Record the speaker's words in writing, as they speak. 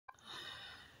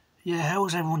Yeah,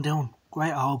 how's everyone doing?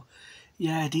 Great, I hope.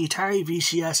 Yeah, the Atari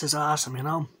VCS is awesome, you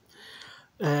know.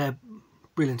 Uh,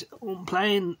 Brilliant. I'm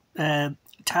playing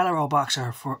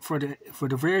teleroboxer for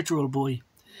the Virtual Boy.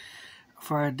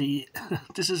 For the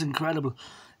this is incredible.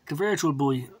 The Virtual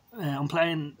Boy. I'm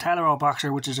playing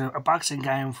teleroboxer, which is a boxing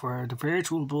game for the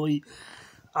Virtual Boy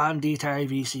on the Atari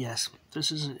VCS.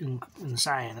 This is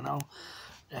insane, you know.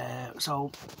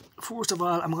 So, first of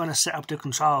all, I'm going to set up the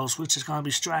controls, which is going to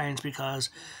be strange because,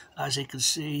 as you can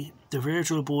see, the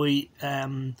Virtual Boy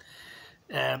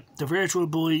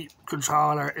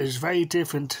controller is very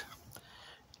different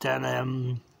than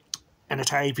an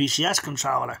Atari VCS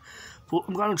controller. But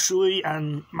I'm going to try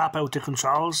and map out the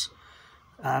controls,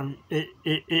 and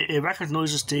it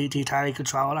recognises the Atari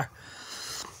controller.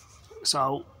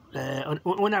 So, I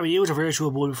never used a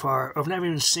Virtual Boy before. I've never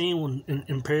even seen one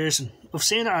in person. I've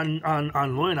seen it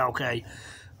online, okay,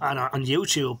 and on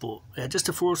YouTube, but just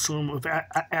the first time I've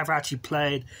ever actually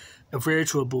played a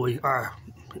Virtual Boy, or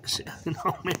you know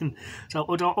what I mean. So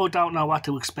I don't know what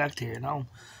to expect here, you know.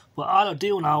 But all I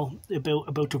do know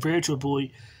about the Virtual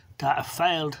Boy that it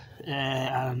failed,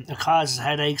 and it causes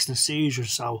headaches and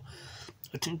seizures. So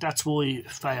I think that's why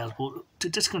it failed. But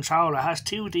this controller has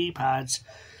two D-pads.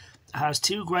 It has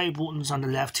two grey buttons on the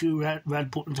left, two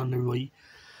red buttons on the right.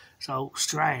 So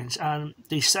strange. And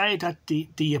they say that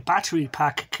the battery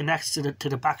pack connects to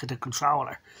the back of the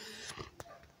controller.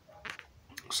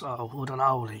 So I don't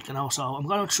know, like, you know. So I'm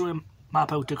going to try and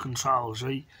map out the controls,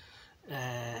 right?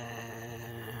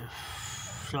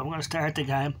 So I'm going to start the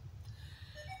game.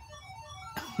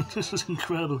 This is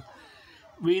incredible.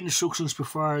 Read instructions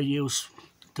before I use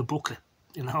the booklet,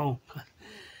 you know.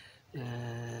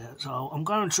 So I'm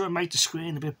going to try and make the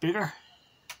screen a bit bigger.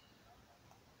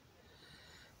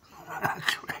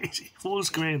 Crazy. Full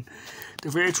screen. The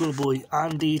Virtual Boy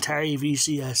and the Atari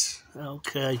VCS.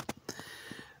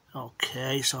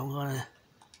 Okay, so I'm going to...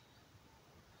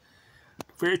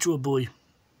 Virtual Boy.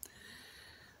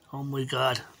 Oh my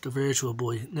god, the Virtual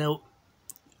Boy. Now,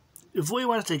 if I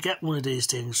wanted to get one of these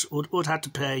things, I'd have to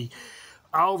pay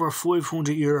over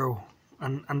 €500.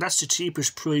 And that's the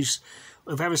cheapest price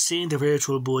I've ever seen the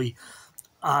Virtual Boy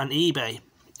on eBay,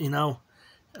 you know.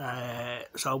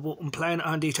 So I'm playing it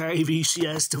on the Atari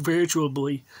VCS, the Virtual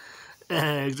Boy.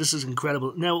 This is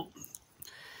incredible. Now,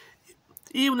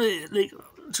 even like,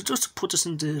 just to put this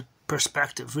into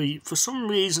perspective, right, for some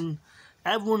reason,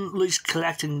 everyone likes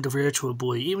collecting the Virtual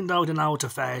Boy, even though they know it's a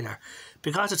failure,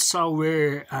 because it's so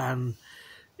rare and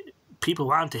people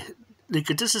want it. Like,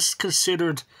 this is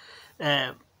considered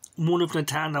one of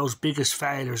Nintendo's biggest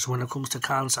failures when it comes to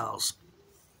consoles.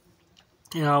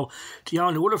 You know, the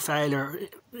only other failure,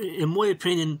 in my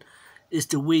opinion, is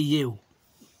the Wii U.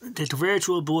 The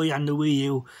Virtual Boy and the Wii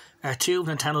U are two of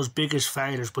Nintendo's biggest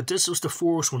failures, but this was the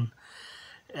first one.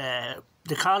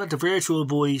 They call it the Virtual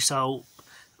Boy, so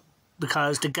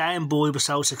because the Game Boy was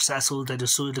so successful, they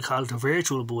decided to call it the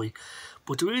Virtual Boy.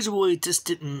 But the reason why this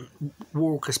didn't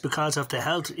work is because of the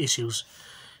health issues.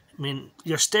 I mean,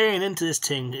 you're staring into this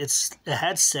thing. It's a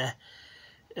headset,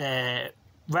 red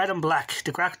and black.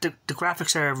 The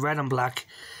graphics are red and black.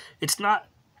 It's not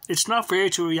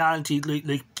virtual reality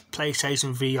like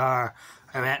PlayStation VR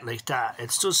or anything like that.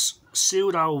 It's just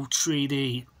pseudo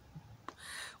 3D.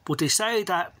 But they say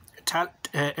that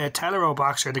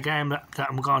teleroboxer, the game that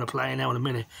I'm going to play now in a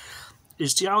minute,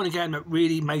 is the only game that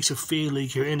really makes it feel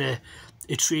like you're in a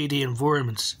 3D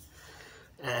environment.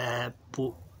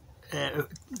 But there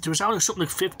was only something like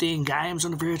 15 games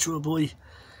on the Virtual Boy.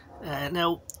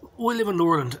 Now, I live in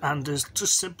Ireland, and there's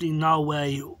just simply no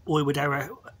way I would ever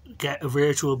get a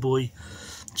Virtual Boy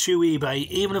through eBay,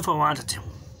 even if I wanted to.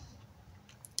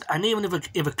 And even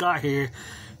if it got here,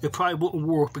 it probably wouldn't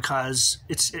work because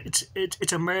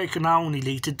it's American only.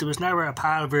 Like, there was never a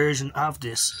PAL version of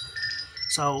this,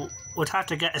 so I'd have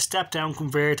to get a step-down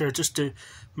converter just to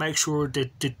make sure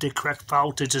that the correct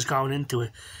voltage is going into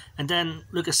it. And then,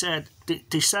 like I said,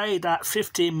 they say that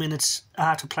 15 minutes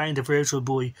after playing the Virtual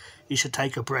Boy, you should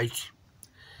take a break.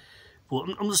 But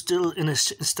I'm still in a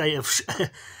state of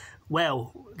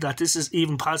wow, that this is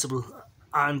even possible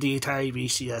on the Atari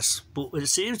VCS. But it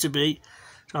seems to be.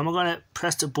 So I'm going to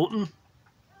press the button.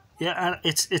 Yeah, and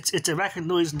it's a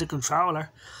recognising the controller.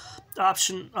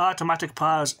 Option, automatic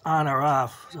pause, on or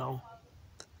off. So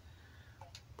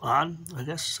on, I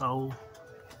guess. So,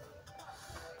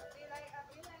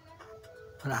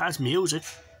 and it has music.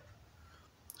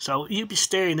 So you'd be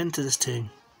staring into this thing,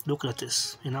 looking at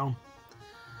this, you know.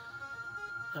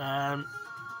 It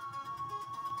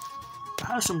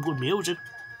has some good music,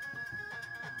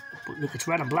 but look, it's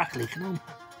red and black, like, you know.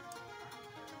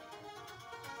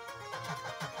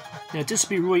 Now this will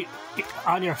be right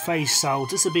on your face, so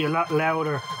this will be a lot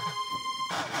louder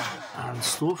and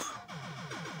stuff.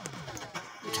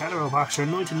 Teleroboxer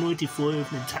 1995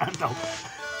 Nintendo.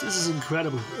 This is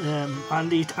incredible. And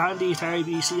the Atari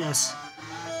VCS.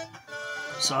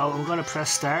 So I'm gonna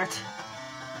press start.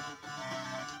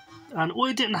 And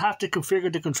I didn't have to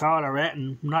configure the controller yet,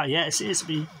 and not yet. It seems to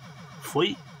be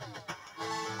fight.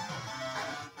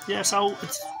 Yeah, so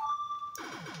it's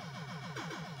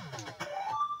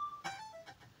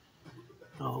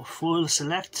full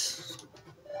select.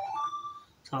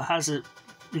 So it has it.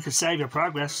 You can save your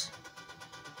progress.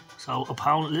 So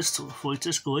opponent list to fight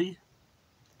this guy.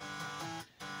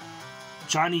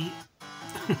 Johnny,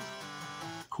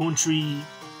 country,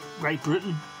 Great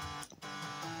Britain.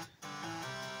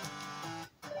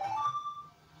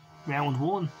 Round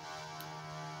 1.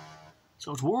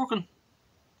 So it's working.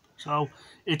 So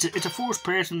it's a first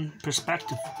person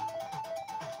perspective.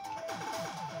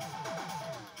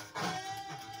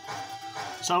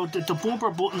 So the bumper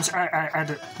buttons are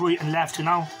the right and left, you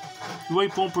know. The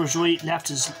right bumper is right, left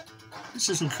is... This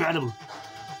is incredible.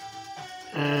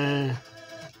 I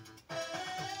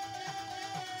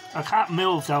can't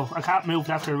move though. I can't move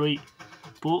left or right.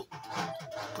 But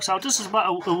so this is what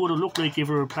it would have looked like if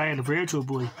we were playing a Virtual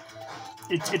Boy.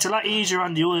 It's a lot easier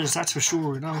on the eyes, that's for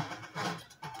sure, you know.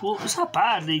 But it's not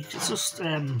bad, like, it's just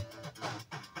so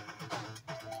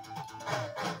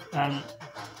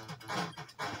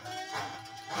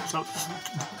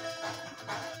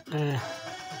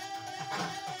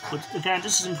but again,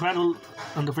 this is incredible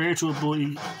on the Virtual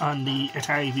Boy on the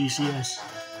Atari VCS.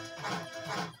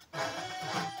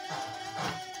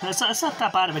 It's not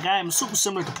that bad of a game. It's something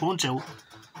similar to Punch-Out,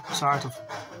 sort of,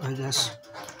 I guess.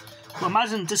 But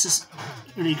imagine this is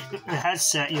really a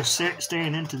headset, you're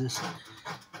staring into this.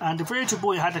 And the Virtual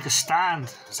Boy had like a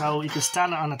stand, so you could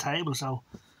stand it on a table, so...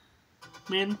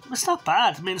 I mean, it's not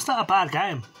bad. I mean, it's not a bad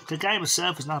game. The game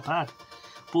itself is not bad.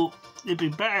 But it'd be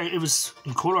better if it was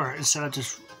in colour instead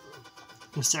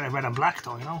of red and black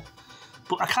though, you know.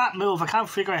 But I can't move, I can't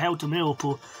figure out how to move,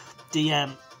 but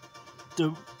the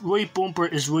right bumper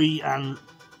is right and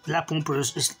left bumper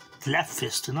is left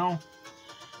fist, you know.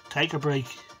 Take a break.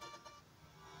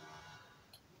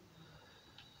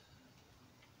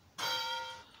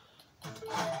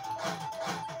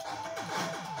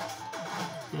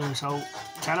 Yeah, so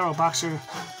teleroboxer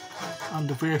on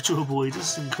the Virtual Boy,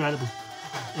 this is incredible.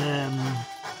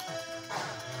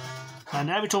 And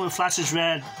every time it flashes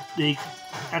red, like,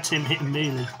 that's him hitting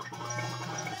me, like.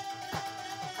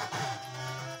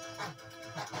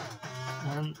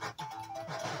 And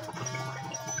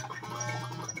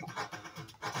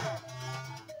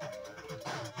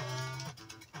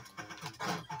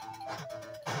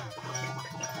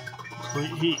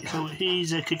so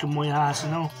he's kicking my ass,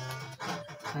 you know.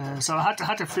 So I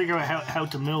had to figure out how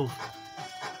to move.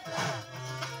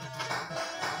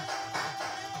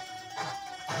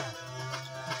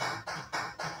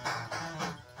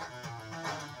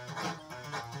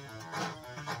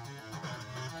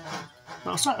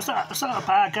 No, it's not a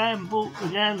bad game, but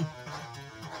again,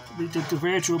 the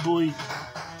Virtual Boy,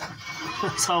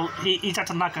 so he's had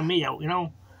to knock me out, you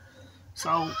know.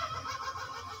 So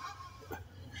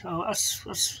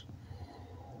that's.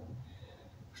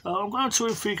 So I'm going to try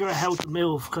and figure out how to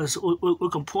move, because we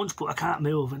can punch but I can't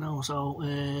move, you know, so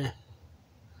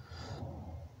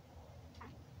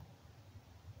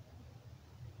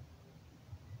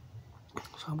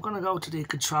I'm going to go to the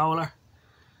controller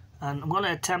and I'm going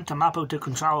to attempt to map out the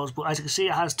controls, but as you can see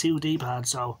it has 2 D-pads,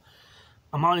 so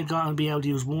I'm only going to be able to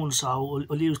use one, so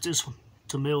I'll use this one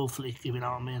to move, like, if you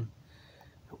know what I mean.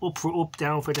 Up for up,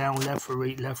 down for down, left for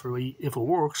right, if it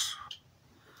works.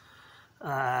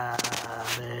 But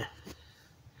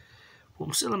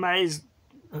I'm still amazed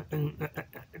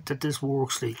that this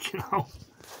works, like, you know.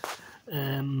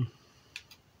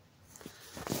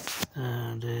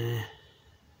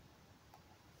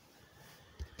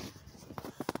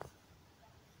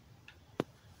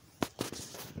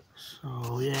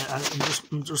 So yeah,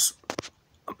 I'm just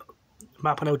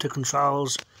mapping out the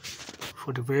controls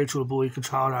for the Virtual Boy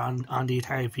controller on the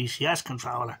Atari VCS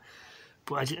controller.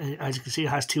 But as you can see, it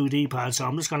has 2 D-pads, so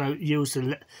I'm just going to use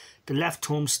the left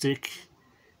thumbstick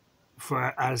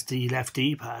as the left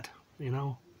D-pad, you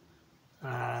know.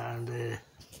 And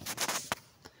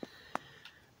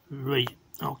right,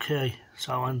 okay.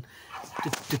 So on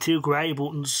the 2 grey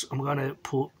buttons, I'm going to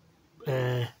put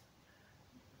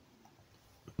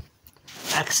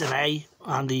X and A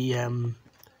on the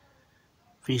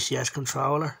VCS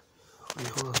controller. Wait,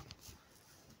 hold on.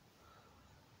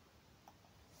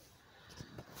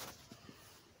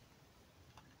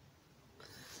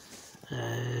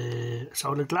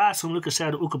 So the glass one, like I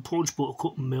said, I could punch but I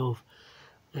couldn't move.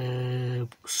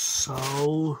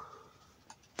 So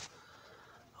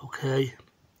okay.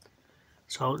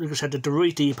 So like I said, the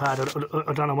right D-pad, I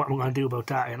don't know what I'm going to do about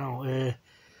that, you know.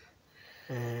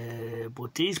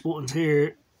 But these buttons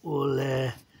here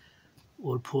will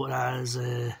put as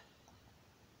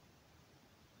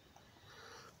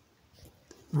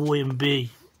Y and B,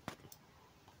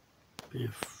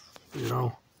 if you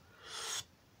know.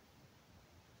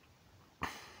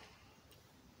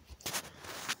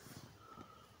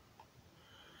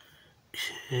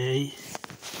 Okay.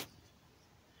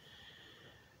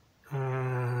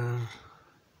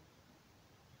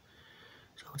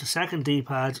 So the second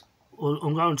D-pad,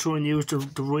 I'm going to try and use the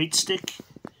right stick.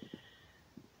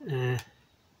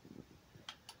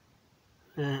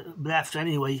 Left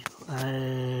anyway.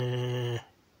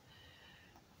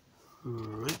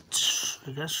 Right,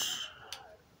 I guess.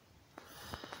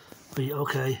 Right,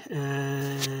 okay.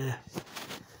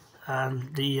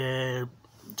 And the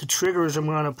triggers I'm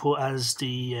gonna put as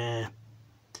the I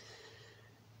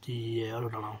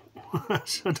don't know. I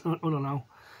don't know.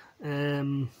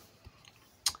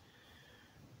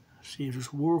 See if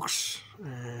this works.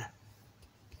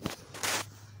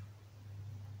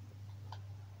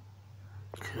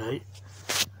 Okay,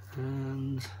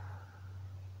 and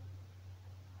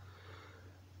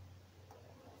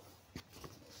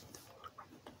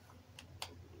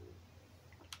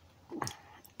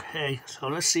okay, so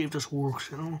let's see if this works,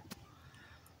 you know.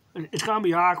 It's gonna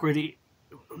be awkward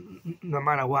no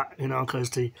matter what, you know,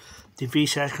 because the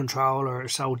VCS controller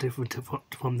is so different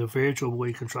from the Virtual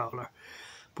Boy controller.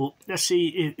 But let's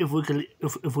see if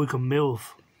we can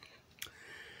move.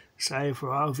 Say for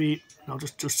RV, no,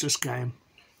 just this game.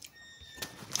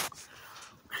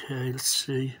 Okay, let's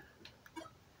see.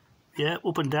 Yeah,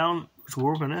 up and down, it's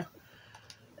working, eh?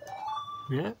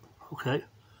 Yeah, okay.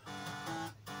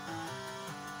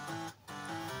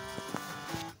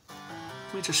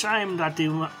 It's a shame that they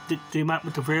went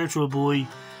with the Virtual Boy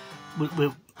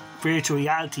with virtual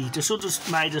reality. They should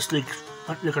just made this like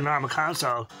a normal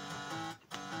console.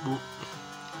 But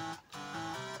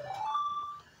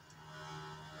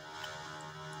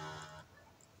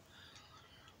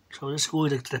so this guy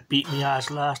that beat me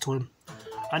ass last time.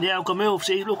 And yeah, I've got move,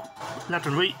 see, look, left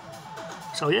and right.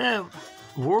 So yeah,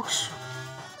 it works.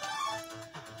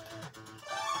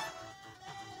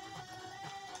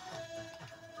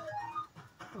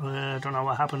 I don't know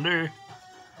what happened there.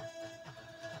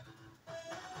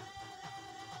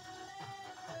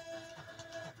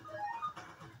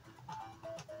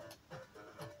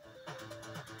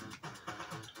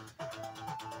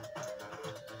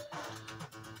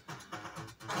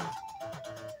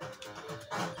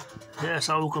 Yeah,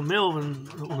 so we can move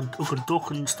and we can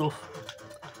duck and stuff.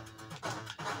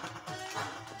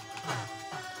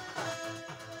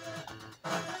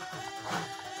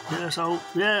 Yeah, so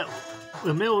yeah, we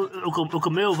can move,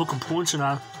 we can punch and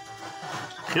that.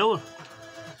 Cool.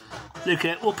 Like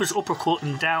up is uppercut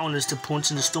and down is the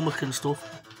punch in the stomach and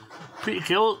stuff. Pretty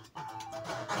cool.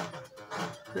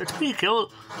 It's pretty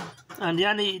cool. And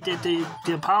yeah, the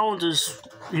opponent is,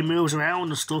 he moves around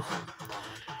and stuff.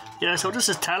 Yeah, so this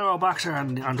is teleroboxer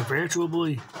on the Virtual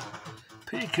Boy.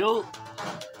 Pretty cool.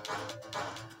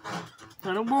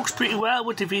 And it works pretty well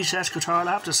with the VCS controller,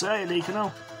 I have to say, like, you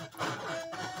know.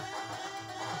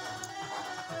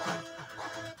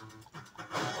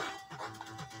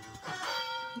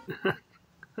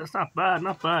 It's not bad,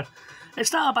 not bad.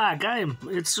 It's not a bad game.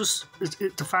 It's just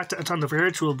the fact that it's on the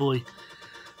Virtual Boy.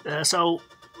 So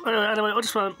anyway, I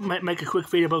just want to make a quick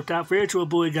video about that. Virtual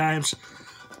Boy games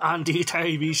and the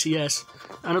Atari VCS,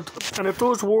 and it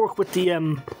does work with the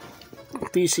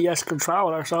VCS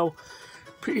controller. So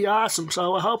pretty awesome.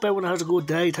 So I hope everyone has a good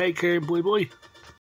day. Take care. Bye bye.